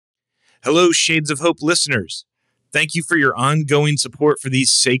Hello, Shades of Hope listeners. Thank you for your ongoing support for these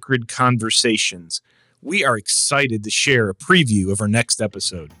sacred conversations. We are excited to share a preview of our next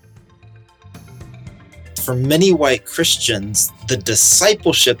episode. For many white Christians, the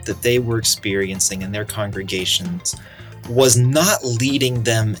discipleship that they were experiencing in their congregations was not leading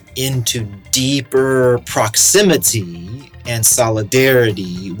them into deeper proximity and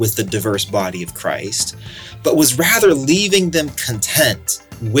solidarity with the diverse body of Christ, but was rather leaving them content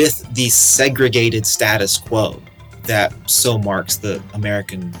with the segregated status quo that so marks the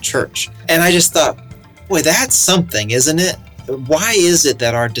American church. And I just thought, boy, that's something, isn't it? Why is it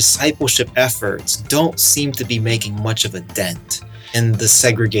that our discipleship efforts don't seem to be making much of a dent in the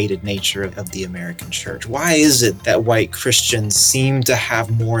segregated nature of the American church? Why is it that white Christians seem to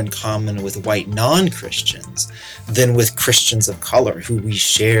have more in common with white non-Christians than with Christians of color who we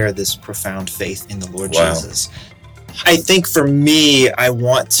share this profound faith in the Lord Jesus? I think for me, I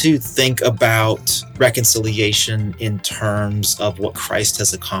want to think about reconciliation in terms of what Christ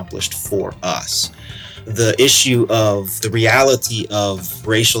has accomplished for us. The issue of the reality of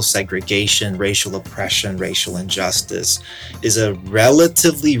racial segregation, racial oppression, racial injustice is a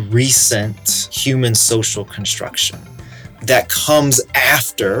relatively recent human social construction that comes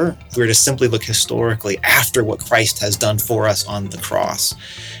after, if we were to simply look historically, after what Christ has done for us on the cross.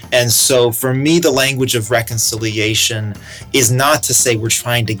 And so for me, the language of reconciliation is not to say we're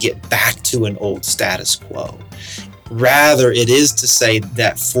trying to get back to an old status quo. Rather, it is to say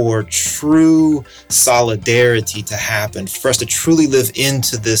that for true solidarity to happen, for us to truly live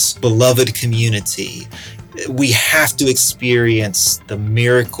into this beloved community, we have to experience the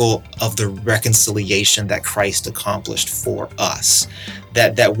miracle of the reconciliation that Christ accomplished for us.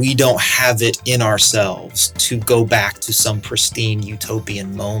 That we don't have it in ourselves to go back to some pristine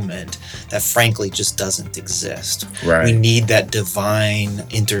utopian moment that frankly just doesn't exist. Right. We need that divine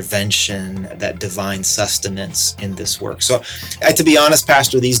intervention, that divine sustenance in this work. So to be honest,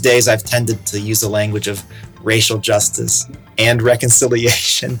 Pastor, these days I've tended to use the language of racial justice and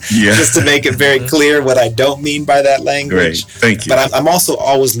reconciliation, just to make it very clear what I don't mean by that language. Great. Thank you. But I'm also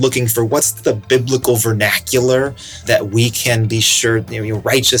always looking for what's the biblical vernacular that we can be sure,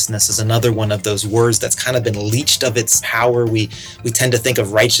 righteousness is another one of those words that's kind of been leached of its power. We tend to think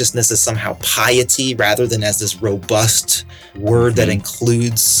of righteousness as somehow piety rather than as this robust word that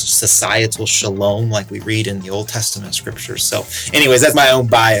includes societal shalom like we read in the Old Testament scriptures. So anyways, that's my own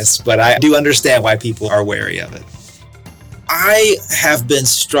bias, but I do understand why people are wary of it. I have been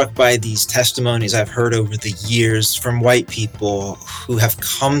struck by these testimonies I've heard over the years from white people who have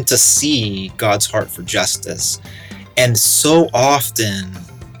come to see God's heart for justice. And so often,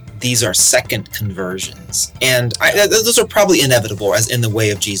 these are second conversions. And those are probably inevitable as in the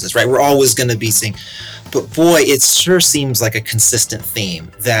way of Jesus, right? We're always going to be seeing, but boy, it sure seems like a consistent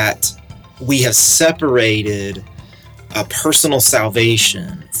theme that we have separated a personal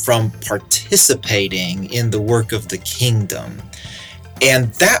salvation from participating in the work of the kingdom.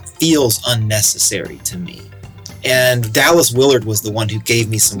 And that feels unnecessary to me. And Dallas Willard was the one who gave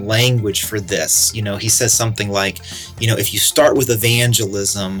me some language for this. He says something like, if you start with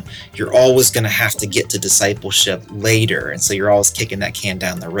evangelism, you're always going to have to get to discipleship later. And so you're always kicking that can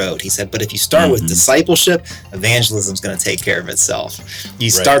down the road. He said, but if you start with discipleship, evangelism is going to take care of itself.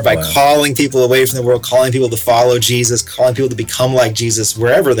 You start by calling people away from the world, calling people to follow Jesus, calling people to become like Jesus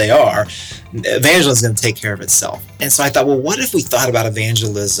wherever they are. Evangelism is going to take care of itself. And so I thought, well, what if we thought about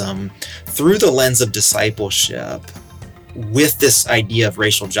evangelism through the lens of discipleship with this idea of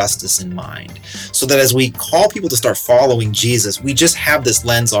racial justice in mind, so that as we call people to start following Jesus, we just have this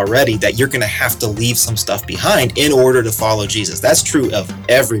lens already that you're going to have to leave some stuff behind in order to follow Jesus. That's true of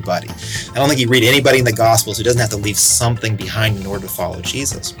everybody. I don't think you read anybody in the Gospels who doesn't have to leave something behind in order to follow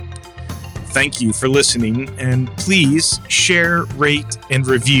Jesus. Thank you for listening, and please share, rate, and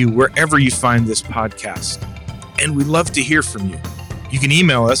review wherever you find this podcast. And we'd love to hear from you. You can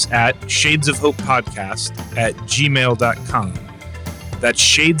email us at shadesofhopepodcast@gmail.com. That's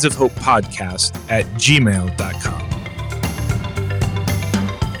shadesofhopepodcast@gmail.com.